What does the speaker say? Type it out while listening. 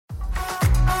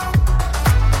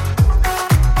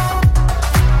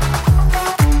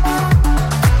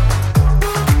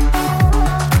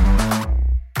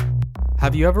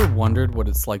you ever wondered what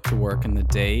it's like to work in the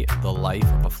day of the life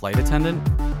of a flight attendant?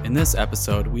 In this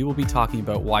episode, we will be talking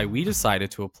about why we decided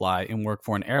to apply and work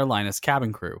for an airline as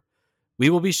cabin crew.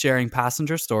 We will be sharing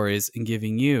passenger stories and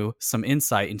giving you some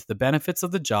insight into the benefits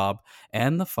of the job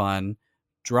and the fun,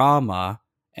 drama,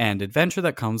 and adventure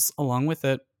that comes along with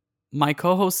it. My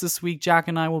co-host this week, Jack,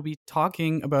 and I will be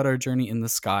talking about our journey in the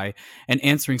sky and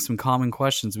answering some common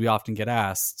questions we often get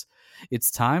asked. It's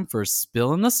time for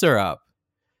Spillin' the Syrup.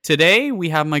 Today, we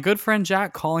have my good friend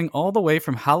Jack calling all the way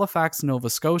from Halifax, Nova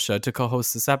Scotia to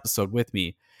co-host this episode with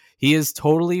me. He is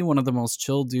totally one of the most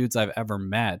chill dudes I've ever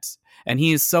met, and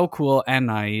he is so cool and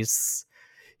nice.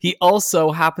 He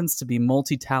also happens to be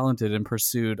multi-talented and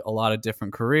pursued a lot of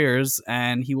different careers,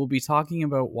 and he will be talking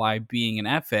about why being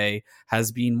an FA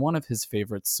has been one of his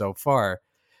favorites so far.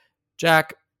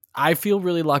 Jack, I feel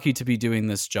really lucky to be doing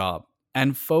this job,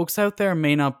 and folks out there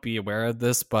may not be aware of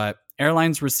this, but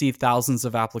airlines receive thousands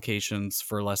of applications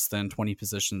for less than 20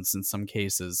 positions in some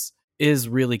cases. It is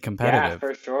really Yeah, competitive.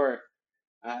 for sure.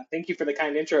 Thank you for the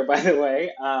kind intro, by the way.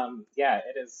 Yeah,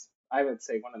 it is, I would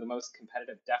say, one of the most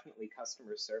competitive, definitely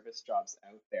customer service jobs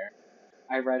out there.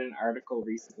 I read an article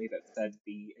recently that said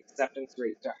the acceptance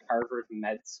rate to Harvard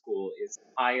Med School is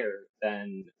higher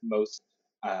than most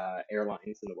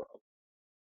airlines in the world.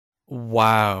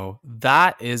 Wow,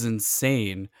 that is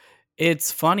insane.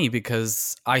 It's funny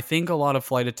because I think a lot of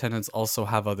flight attendants also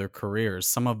have other careers.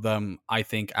 Some of them, I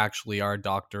think, actually are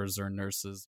doctors or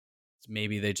nurses.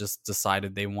 Maybe they just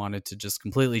decided they wanted to just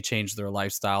completely change their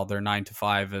lifestyle, their 9 to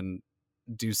 5, and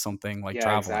do something like Yeah,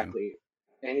 traveling. exactly.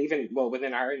 And even, well,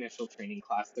 within our initial training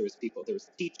class, there was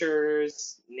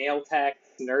teachers, nail techs,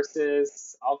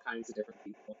 nurses, all kinds of different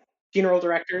people. Funeral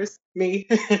directors, me.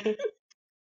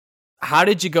 How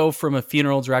did you go from a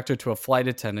funeral director to a flight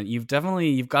attendant? You've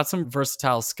got some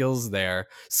versatile skills there.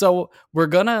 So we're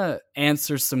gonna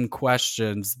answer some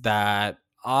questions that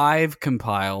I've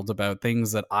compiled about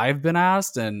things that I've been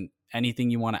asked, and anything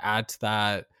you want to add to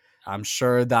that. I'm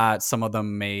sure that some of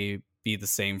them may be the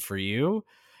same for you.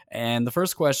 And the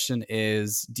first question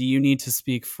is, do you need to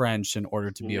speak French in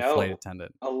order to be a flight No,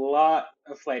 attendant? a lot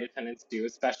of flight attendants do,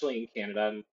 especially in Canada.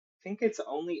 And I think it's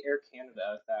only Air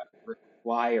Canada that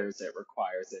requires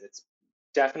it. It's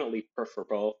definitely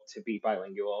preferable to be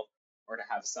bilingual or to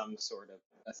have some sort of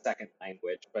a second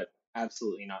language, but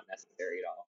absolutely not necessary at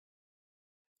all.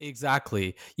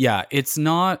 Exactly. Yeah, it's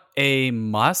not a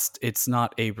must, it's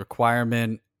not a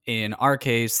requirement. In our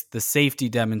case, the safety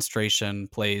demonstration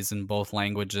plays in both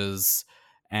languages,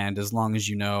 and as long as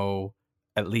you know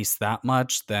at least that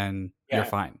much, then you're Yeah,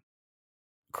 fine.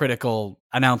 Critical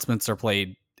announcements are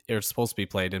supposed to be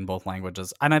played in both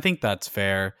languages, and I think that's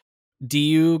fair. Do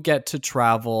you get to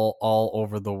travel all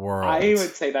over the I world?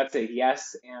 would say that's a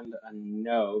yes and a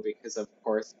no because, of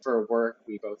course, for work,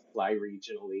 we both fly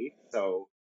regionally. So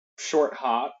short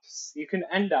hops, you can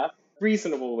end up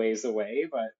reasonable ways away,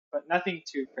 but nothing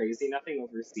too crazy, nothing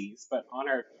overseas. But on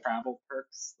our travel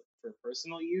perks for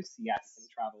personal use, yes, and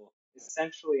travel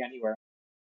essentially anywhere.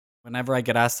 Whenever I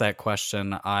get asked that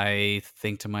question, I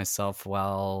think to myself,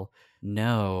 well,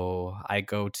 no, I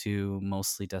go to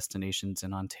mostly destinations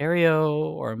in Ontario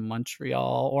or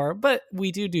Montreal, but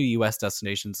we do US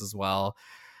destinations as well.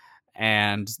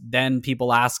 And then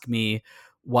people ask me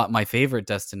what my favorite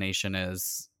destination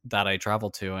is that I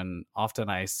travel to. And often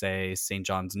I say St.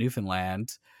 John's,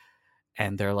 Newfoundland.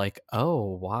 And they're like,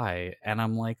 "Oh, why?" And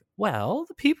I'm like, "Well,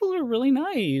 the people are really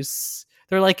nice."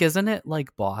 They're like, "Isn't it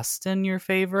like Boston your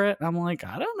favorite?" I'm like,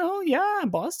 "I don't know. Yeah,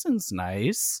 Boston's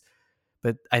nice."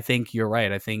 But I think you're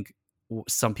right. I think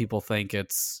some people think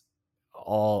it's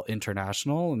all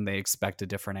international and they expect a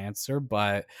different answer,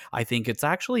 but I think it's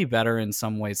actually better in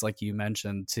some ways, like you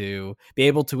mentioned, to be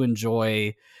able to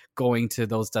enjoy going to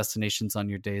those destinations on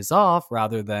your days off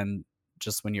rather than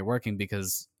just when you're working,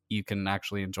 because you can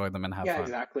actually enjoy them and have Yeah, fun.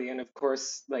 exactly. And of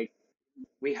course, like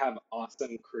we have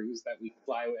awesome crews that we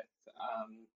fly with.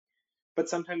 But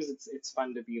sometimes it's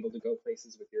fun to be able to go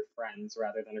places with your friends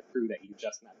rather than a crew that you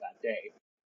just met that day.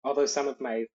 Although some of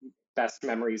my best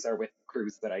memories are with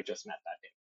crews that I just met that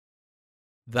day.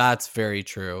 That's very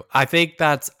true. I think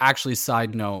that's actually,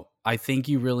 side note, I think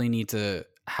you really need to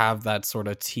have that sort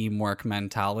of teamwork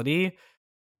mentality.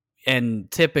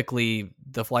 And typically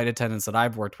the flight attendants that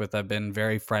I've worked with have been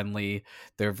very friendly.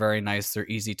 They're very nice. They're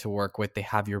easy to work with. They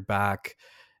have your back.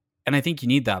 And I think you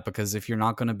need that, because if you're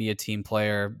not going to be a team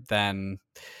player, then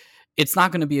it's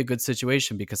not going to be a good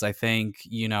situation, because I think,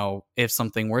 if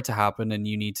something were to happen and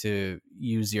you need to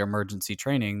use your emergency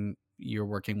training, you're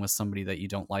working with somebody that you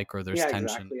don't like, or there's Yeah, tension.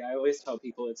 exactly. I always tell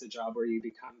people it's a job where you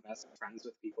become best friends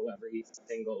with people every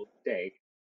single day.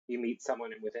 You meet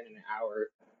someone and within an hour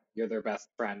you're their best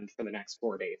friend for the next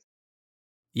 4 days.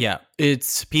 Yeah,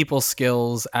 it's people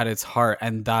skills at its heart,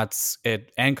 and that's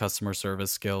it, and customer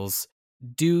service skills.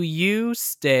 Do you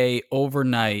stay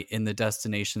overnight in the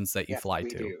destinations that you Yes, fly we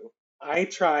to? do. I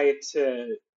try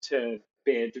to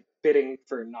bidding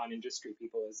for non-industry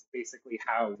people is basically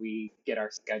how we get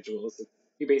our schedules.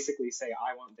 You basically say,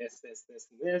 I want this, this, this,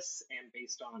 and this, and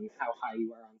based on how high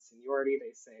you are on seniority,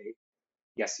 they say,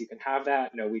 yes, you can have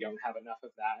that. No, we don't have enough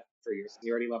of that for your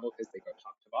seniority level because they go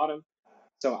top to bottom.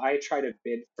 So I try to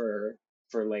bid for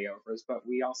layovers, but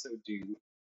we also do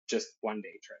just 1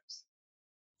 day trips.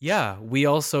 Yeah, we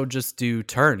also just do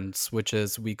turns, which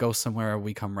is we go somewhere,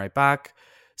 we come right back.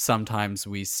 Sometimes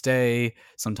we stay,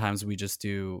 sometimes we just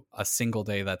do a single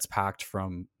day that's packed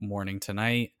from morning to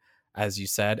night. As you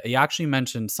said, you actually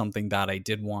mentioned something that I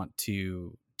did want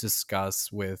to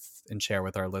discuss with and share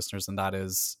with our listeners, and that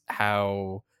is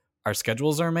how our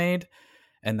schedules are made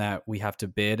and that we have to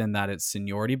bid and that it's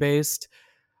seniority based.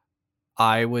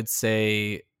 I would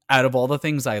say out of all the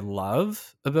things I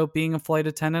love about being a flight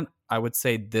attendant, I would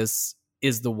say this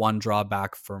is the one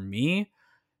drawback for me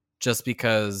just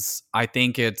because I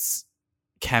think it's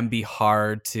can be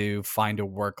hard to find a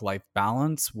work life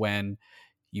balance when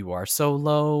you are so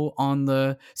low on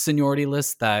the seniority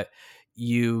list that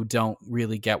you don't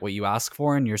really get what you ask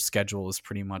for and your schedule is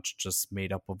pretty much just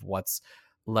made up of what's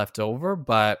left over.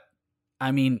 But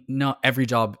I mean, no, every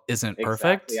job isn't Exactly.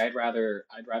 perfect. I'd rather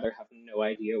have no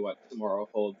idea what tomorrow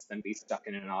holds than be stuck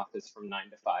in an office from 9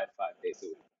 to 5, 5 days a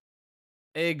week.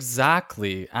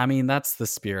 Exactly. I mean, that's the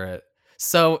spirit.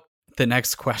 So, the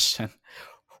next question.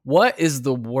 What is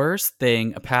the worst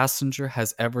thing a passenger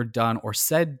has ever done or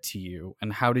said to you,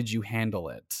 and how did you handle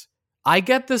it? I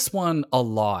get this one a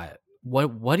lot.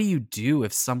 What do you do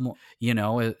if someone,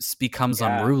 it becomes Yeah,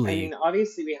 I unruly? mean,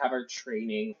 obviously we have our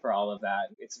training for all of that.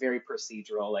 It's very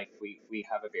procedural. Like we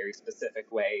have a very specific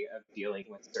way of dealing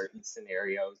with certain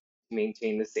scenarios to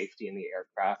maintain the safety in the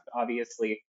aircraft.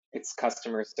 Obviously, it's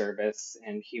customer service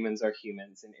and humans are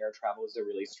humans and air travel is a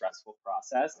really stressful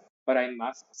process. But I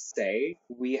must say,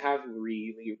 we have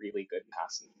really, really good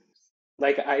passengers.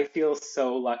 Like I feel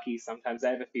so lucky sometimes.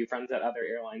 I have a few friends at other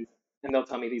airlines and they'll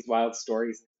tell me these wild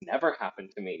stories. Never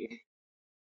happened to me.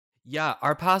 Yeah,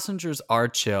 our passengers are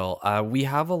chill. We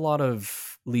have a lot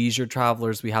of leisure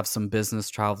travelers. We have some business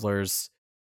travelers,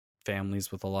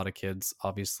 families with a lot of kids.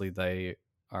 Obviously, they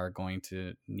are going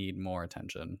to need more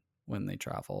attention when they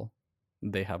travel.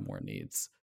 They have more needs.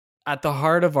 At the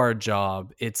heart of our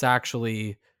job, it's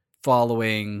actually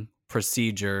following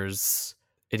procedures,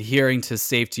 adhering to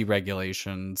safety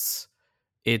regulations.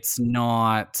 It's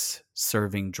not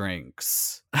serving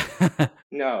drinks.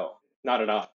 No, not at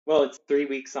all. Well, it's 3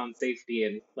 weeks on safety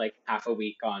and like half a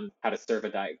week on how to serve a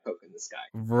Diet Coke in the sky.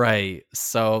 Right.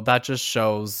 So that just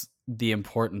shows the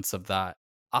importance of that.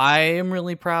 I am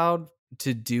really proud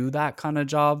to do that kind of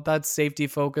job that's safety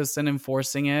focused and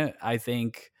enforcing it. I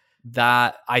think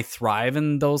that I thrive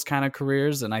in those kind of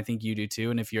careers and I think you do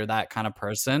too. And if you're that kind of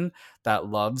person that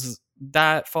loves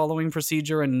that following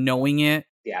procedure and knowing it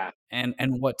Yeah, and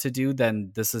what to do,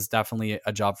 then this is definitely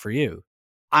a job for you.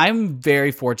 I'm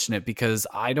very fortunate because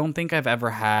I don't think I've ever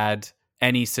had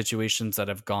any situations that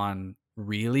have gone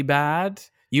really bad.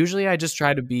 Usually I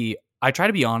try to be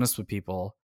honest with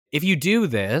people. If you do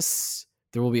this,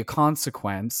 there will be a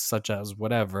consequence such as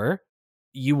whatever.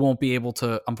 You won't be able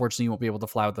to unfortunately you won't be able to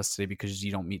fly with us today because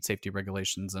you don't meet safety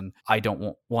regulations and I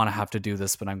don't want to have to do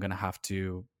this, but I'm going to have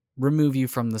to remove you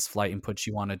from this flight and put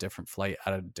you on a different flight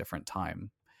at a different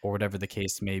time or whatever the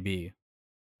case may be.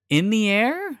 In the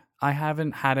air, I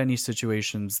haven't had any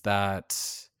situations that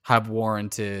have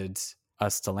warranted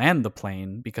us to land the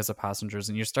plane because of passengers.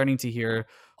 And you're starting to hear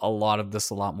a lot of this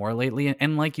a lot more lately.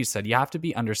 And like you said, you have to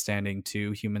be understanding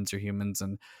too. Humans are humans.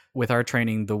 And with our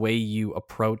training, the way you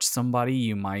approach somebody,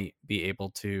 you might be able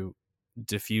to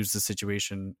diffuse the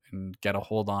situation and get a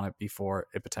hold on it before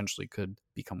it potentially could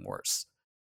become worse.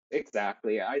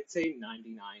 exactly. I'd say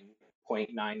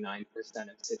 99.99%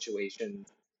 of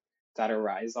situations that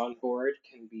arise on board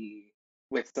can be,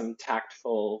 with some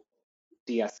tactful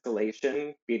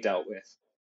de-escalation, be dealt with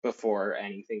before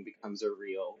anything becomes a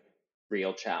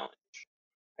real challenge.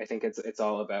 I think it's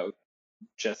all about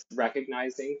just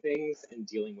recognizing things and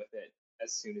dealing with it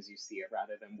as soon as you see it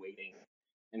rather than waiting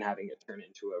and having it turn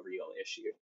into a real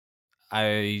issue.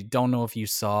 I don't know if you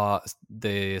saw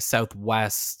the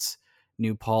Southwest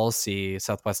new policy,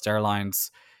 Southwest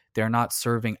Airlines, they're not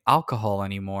serving alcohol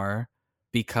anymore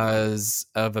because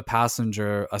of a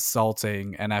passenger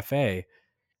assaulting an FA.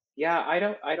 Yeah, I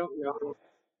don't know.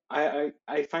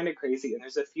 I find it crazy, and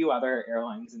there's a few other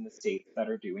airlines in the States that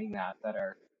are doing that that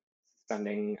are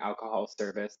suspending alcohol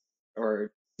service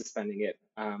or suspending it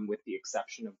with the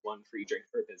exception of one free drink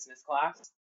for business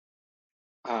class.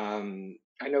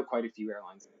 I know quite a few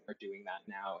airlines are doing that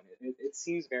now, and it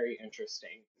seems very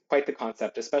interesting. Quite the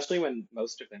concept, especially when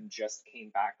most of them just came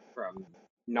back from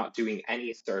not doing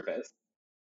any service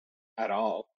at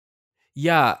all.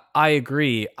 Yeah, I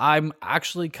agree. I'm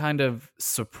actually kind of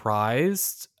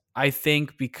surprised. I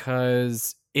think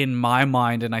because in my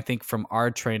mind, and I think from our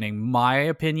training, my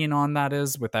opinion on that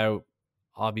is, without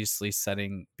obviously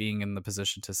being in the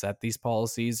position to set these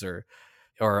policies or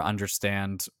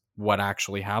understand what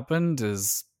actually happened,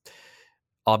 is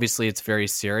obviously it's very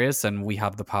serious and we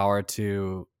have the power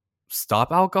to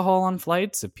stop alcohol on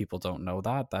flights. If people don't know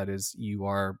that, it's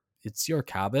your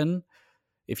cabin.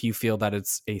 If you feel that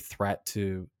it's a threat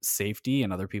to safety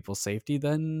and other people's safety,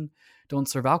 then don't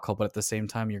serve alcohol. But at the same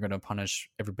time, you're going to punish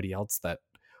everybody else that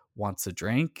wants a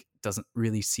drink. Doesn't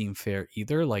really seem fair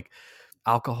either. Like,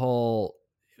 alcohol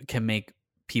can make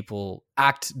people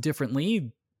act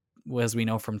differently, as we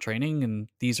know from training. And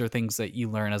these are things that you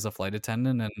learn as a flight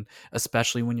attendant. And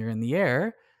especially when you're in the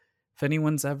air, if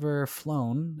anyone's ever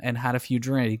flown and had a few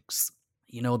drinks,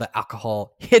 you know that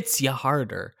alcohol hits you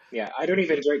harder. Yeah, I don't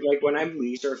even drink. Like when I'm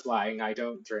leisure flying, I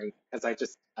don't drink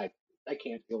because I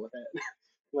can't deal with it.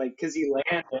 Like, because you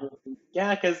land and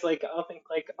yeah, because like I'll think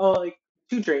like, oh, like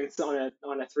two drinks on a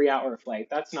 3 hour flight,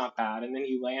 that's not bad, and then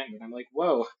you land and I'm like,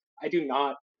 whoa, I do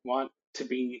not want to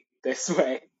be this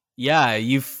way. Yeah,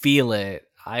 you feel it.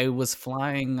 I was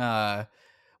flying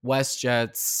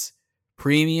WestJet's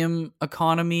premium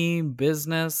economy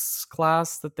business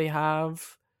class that they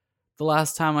have the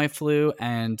last time I flew,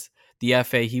 and the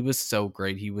FA, he was so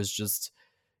great. He was just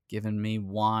giving me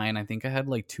wine. I think I had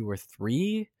like 2 or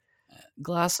 3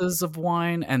 glasses of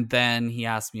wine, and then he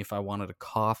asked me if I wanted a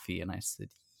coffee, and I said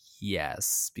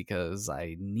yes, because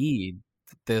I need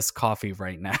this coffee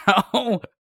right now.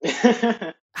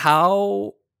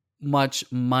 How much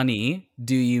money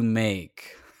do you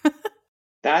make?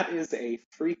 That is a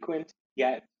frequent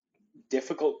yet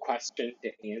difficult question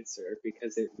to answer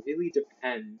because it really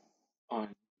depends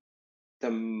on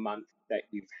the month that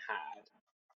you've had.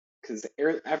 Because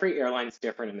every airline's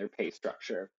different in their pay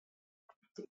structure.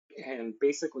 And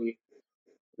basically,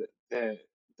 the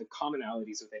the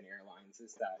commonalities within airlines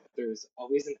is that there's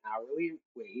always an hourly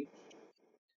wage,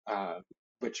 uh,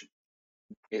 which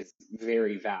is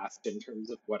very vast in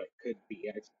terms of what it could be.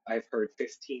 I've heard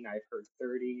 15, I've heard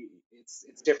 30. It's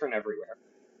different everywhere.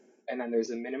 And then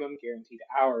there's a minimum guaranteed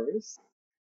hours,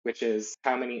 which is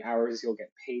how many hours you'll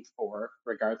get paid for,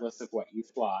 regardless of what you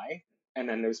fly. And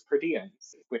then there's per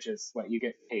diems, which is what you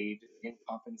get paid in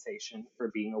compensation for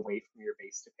being away from your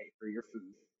base to pay for your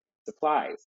food,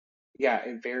 supplies. Yeah,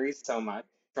 it varies so much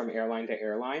from airline to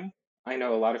airline. I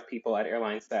know a lot of people at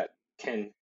airlines that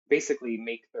can basically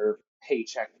make their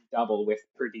paycheck double with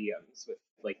per diems, with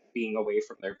like being away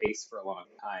from their base for a long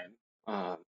time.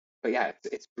 Um, but yeah,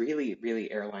 it's really, really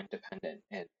airline dependent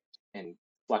and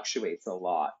fluctuates a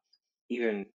lot.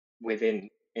 Even within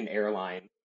an airline,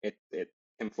 it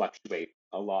can fluctuate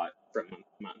a lot from month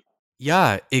to month.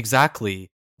 Yeah, exactly.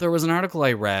 There was an article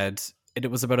I read, and it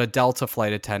was about a Delta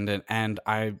flight attendant, and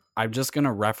I'm just going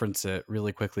to reference it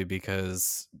really quickly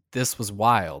because this was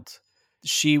wild.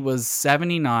 She was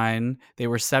 79. They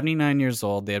were 79 years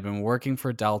old. They had been working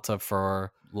for Delta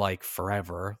for like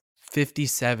forever,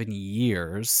 57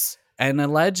 years. And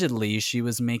allegedly, she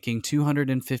was making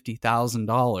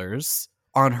 $250,000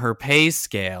 on her pay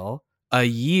scale a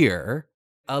year.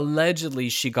 Allegedly,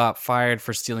 she got fired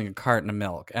for stealing a carton of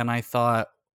milk. And I thought,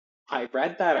 I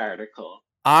read that article.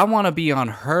 I want to be on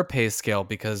her pay scale,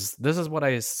 because this is what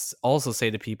I also say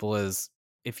to people is,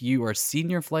 if you are a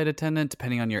senior flight attendant,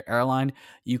 depending on your airline,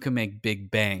 you can make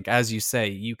big bank. As you say,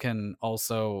 you can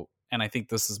also, and I think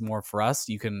this is more for us,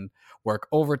 you can work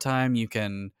overtime, you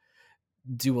can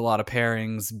do a lot of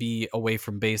pairings, be away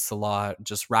from base a lot,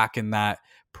 just racking that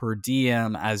per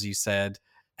diem, as you said,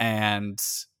 and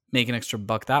make an extra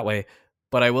buck that way.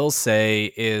 But I will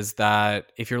say is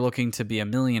that if you're looking to be a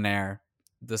millionaire,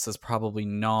 this is probably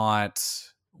not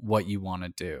what you want to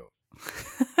do.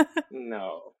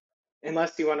 No.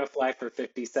 Unless you want to fly for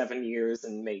 57 years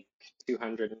and make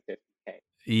 250K.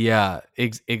 Yeah,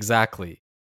 exactly.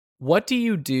 What do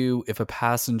you do if a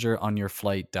passenger on your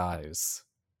flight dies?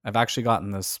 I've actually gotten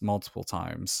this multiple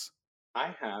times.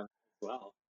 I have as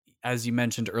well. As you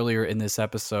mentioned earlier in this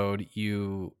episode,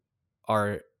 you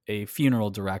are a funeral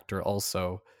director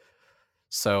also.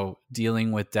 So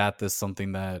dealing with death is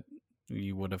something that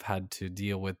you would have had to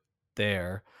deal with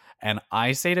there. And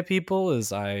I say to people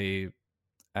is I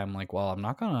am like, well, I'm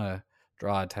not going to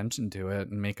draw attention to it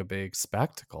and make a big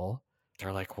spectacle.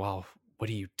 They're like, well, what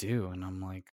do you do? And I'm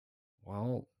like,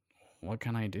 well, what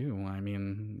can I do? I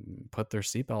mean, put their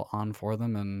seatbelt on for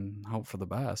them and hope for the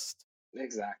best.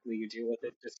 Exactly, you deal with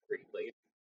it discreetly.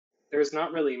 There's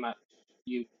not really much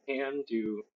you can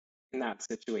do in that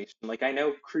situation. Like, I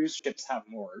know cruise ships have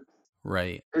morgues.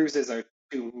 Right. Cruises are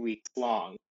 2 weeks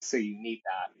long, so you need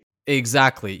that.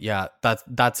 Exactly. Yeah,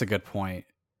 that's a good point.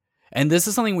 And this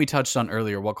is something we touched on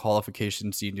earlier. What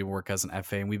qualifications do you need to work as an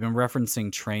FA? And we've been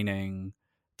referencing training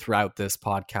throughout this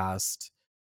podcast.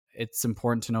 It's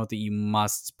important to note that you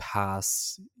must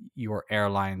pass your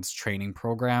airline's training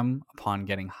program upon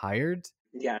getting hired.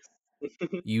 Yes.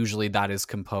 Usually that is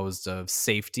composed of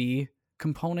safety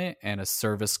component and a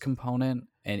service component.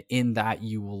 And in that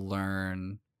you will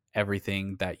learn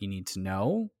everything that you need to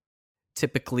know.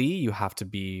 Typically, you have to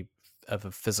be of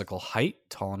a physical height,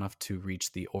 tall enough to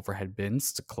reach the overhead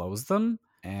bins to close them.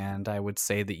 And I would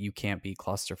say that you can't be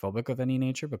claustrophobic of any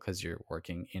nature because you're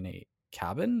working in a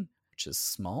cabin, which is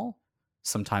small,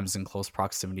 sometimes in close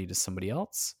proximity to somebody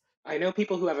else. I know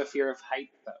people who have a fear of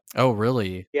heights, though. Oh,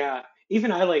 really? Yeah.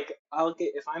 Even I'll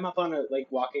get, if I'm up on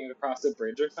walking across a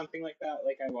bridge or something like that,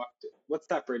 like I walked, what's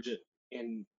that bridge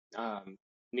in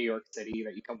New York City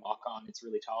that you can walk on? It's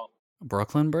really tall.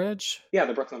 Brooklyn Bridge? Yeah,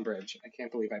 the Brooklyn Bridge. I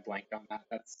can't believe I blanked on that.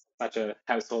 That's such a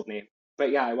household name.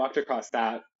 But yeah, I walked across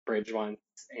that bridge once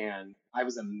and I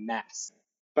was a mess.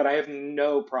 But I have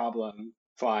no problem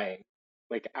flying.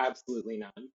 Like, absolutely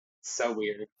none. So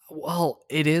weird. Well,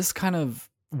 it is kind of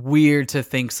weird to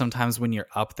think sometimes when you're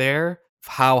up there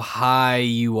how high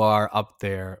you are up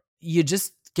there. You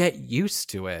just get used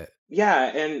to it.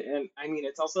 Yeah, and I mean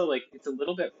it's also like it's a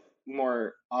little bit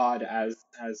more odd as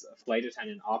a flight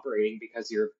attendant operating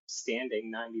because you're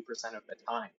standing 90% of the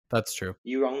time. That's true.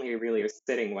 You only really are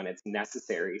sitting when it's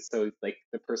necessary. So like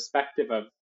the perspective of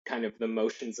kind of the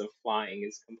motions of flying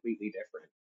is completely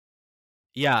different.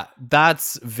 Yeah,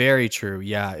 that's very true.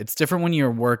 Yeah, it's different when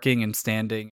you're working and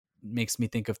standing. Makes me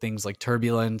think of things like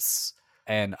turbulence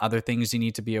and other things you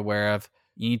need to be aware of.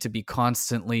 You need to be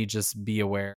constantly just be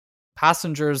aware.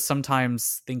 Passengers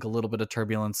sometimes think a little bit of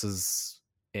turbulence is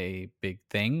a big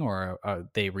thing, or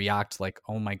they react like,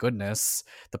 oh my goodness,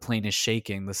 the plane is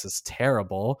shaking. This is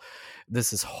terrible.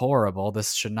 This is horrible.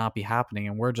 This should not be happening.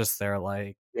 And we're just there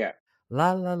like, Yeah.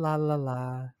 la la la la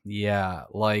la. Yeah,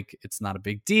 like it's not a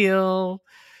big deal.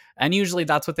 And usually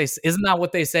that's what isn't that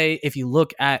what they say? If you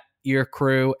look at your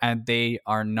crew and they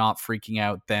are not freaking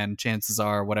out, then chances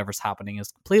are whatever's happening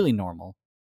is completely normal.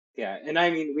 Yeah, and I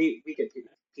mean, we get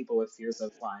people with fears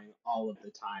of flying all of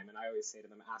the time, and I always say to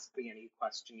them, ask me any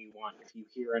question you want. If you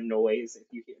hear a noise, if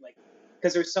you hear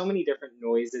because there's so many different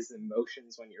noises and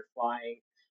motions when you're flying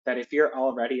that if you're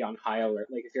already on high alert,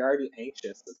 like if you're already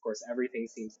anxious, of course everything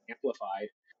seems amplified.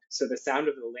 So the sound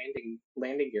of the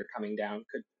landing gear coming down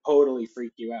could totally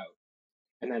freak you out.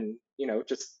 And then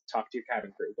just talk to your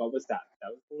cabin crew. What was that? That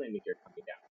was the landing gear coming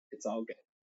down. It's all good.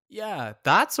 Yeah,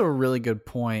 that's a really good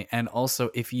point. And also,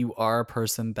 if you are a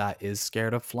person that is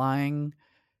scared of flying,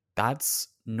 that's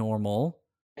normal.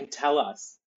 And tell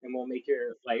us, and we'll make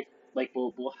your life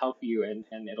we'll help you,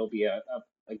 and it'll be a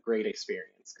great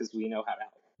experience because we know how to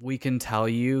help. We can tell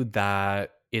you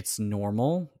that it's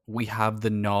normal. We have the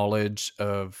knowledge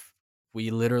we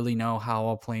literally know how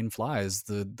a plane flies,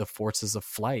 the forces of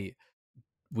flight.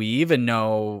 We even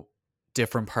know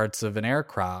different parts of an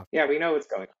aircraft. Yeah, we know what's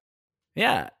going on.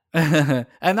 Yeah.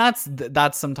 And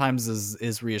that's sometimes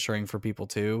is reassuring for people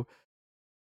too.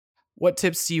 What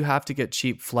tips do you have to get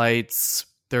cheap flights?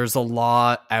 There's a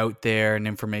lot out there and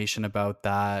information about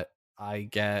that. I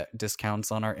get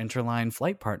discounts on our interline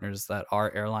flight partners that our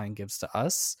airline gives to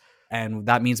us. And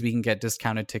that means we can get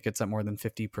discounted tickets at more than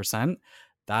 50%.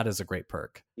 That is a great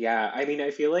perk. Yeah, I mean,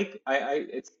 I feel like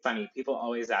it's funny. People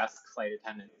always ask flight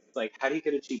attendants, like, how do you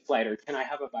get a cheap flight, or can I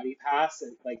have a buddy pass?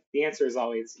 And like the answer is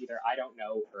always either I don't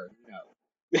know or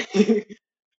no.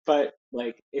 But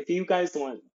like, if you guys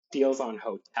want deals on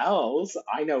hotels,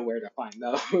 I know where to find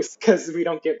those because we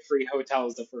don't get free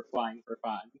hotels if we're flying for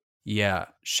fun. Yeah,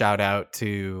 shout out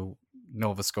to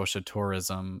Nova Scotia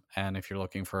Tourism. And if you're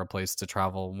looking for a place to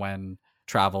travel when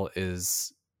travel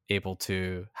is able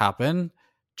to happen,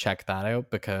 check that out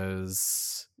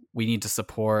because we need to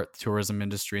support the tourism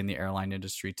industry and the airline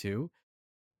industry too.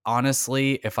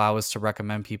 Honestly, if I was to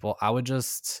recommend people, I would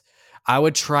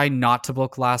try not to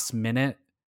book last minute.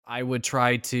 I would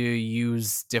try to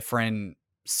use different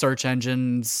search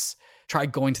engines, try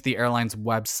going to the airline's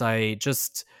website,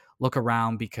 just look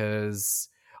around because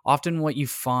often what you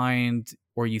find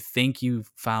or you think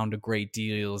you've found a great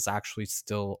deal is actually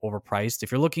still overpriced.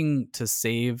 If you're looking to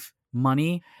save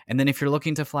money, and then if you're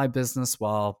looking to fly business,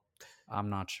 well, I'm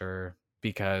not sure.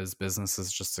 because business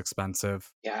is just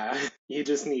expensive. Yeah, you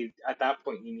just need, at that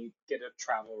point, you need to get a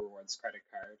travel rewards credit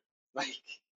card. Like,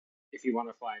 if you want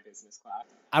to fly business class.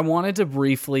 I wanted to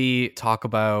briefly talk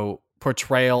about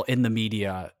portrayal in the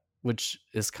media, which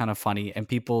is kind of funny, and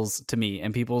people's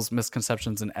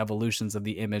misconceptions and evolutions of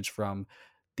the image from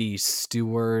the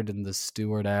steward and the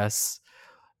stewardess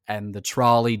and the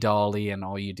trolley dolly, and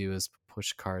all you do is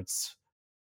push carts,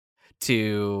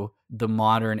 to the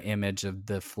modern image of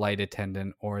the flight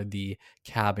attendant or the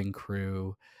cabin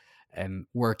crew, and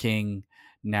working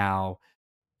now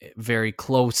very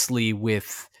closely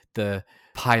with the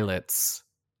pilots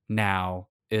now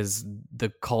is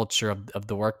the culture of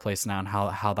the workplace now, and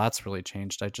how that's really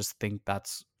changed. I just think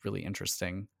that's really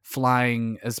interesting.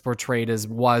 Flying is portrayed as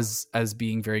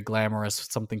being very glamorous,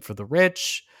 something for the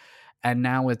rich, and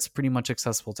now it's pretty much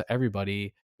accessible to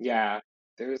everybody. Yeah,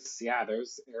 there's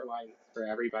airlines for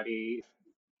everybody,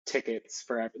 tickets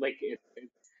for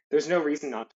there's no reason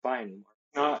not to fly anymore.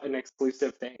 It's not an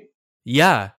exclusive thing.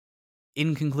 Yeah.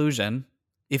 In conclusion,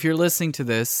 if you're listening to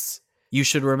this, you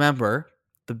should remember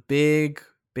the big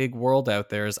world out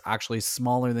there is actually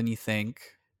smaller than you think.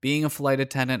 Being a flight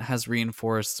attendant has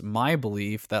reinforced my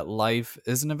belief that life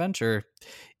is an adventure.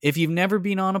 If you've never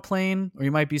been on a plane, or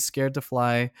you might be scared to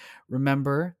fly,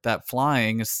 remember that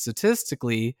flying is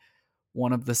statistically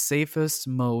one of the safest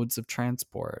modes of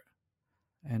transport.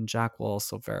 And Jack will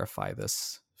also verify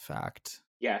this fact.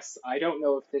 Yes, I don't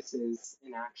know if this is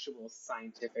an actual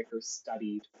scientific or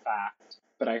studied fact,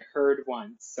 but I heard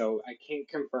once, so I can't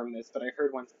confirm this, but I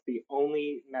heard once the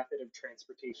only method of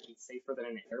transportation safer than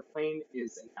an airplane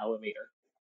is an elevator.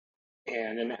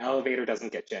 And an elevator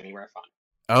doesn't get you anywhere fun.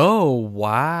 Oh,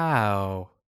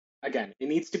 wow. Again, it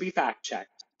needs to be fact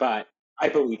checked, but I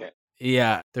believe it.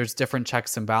 Yeah, there's different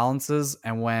checks and balances,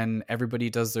 and when everybody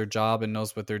does their job and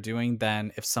knows what they're doing,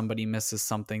 then if somebody misses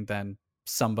something, then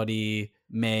somebody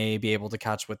may be able to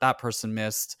catch what that person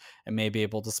missed and may be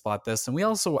able to spot this. And we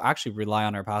also actually rely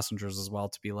on our passengers as well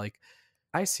to be like,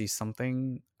 I see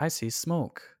something, I see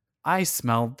smoke, I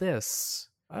smell this.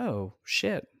 Oh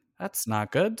shit, that's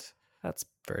not good, that's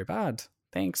very bad,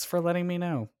 thanks for letting me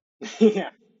know. Yeah,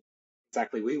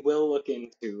 exactly. We will look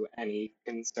into any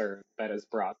concern that is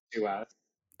brought to us.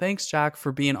 Thanks, Jack,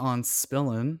 for being on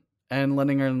Spillin' and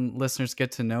letting our listeners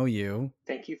get to know you.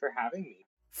 Thank you for having me.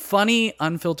 Funny,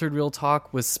 unfiltered real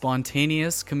talk with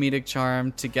spontaneous comedic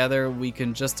charm. Together, we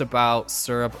can just about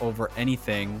syrup over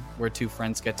anything, where two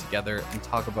friends get together and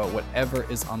talk about whatever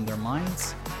is on their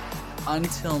minds.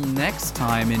 Until next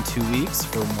time in 2 weeks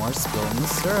for more Spillin' the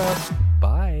Syrup.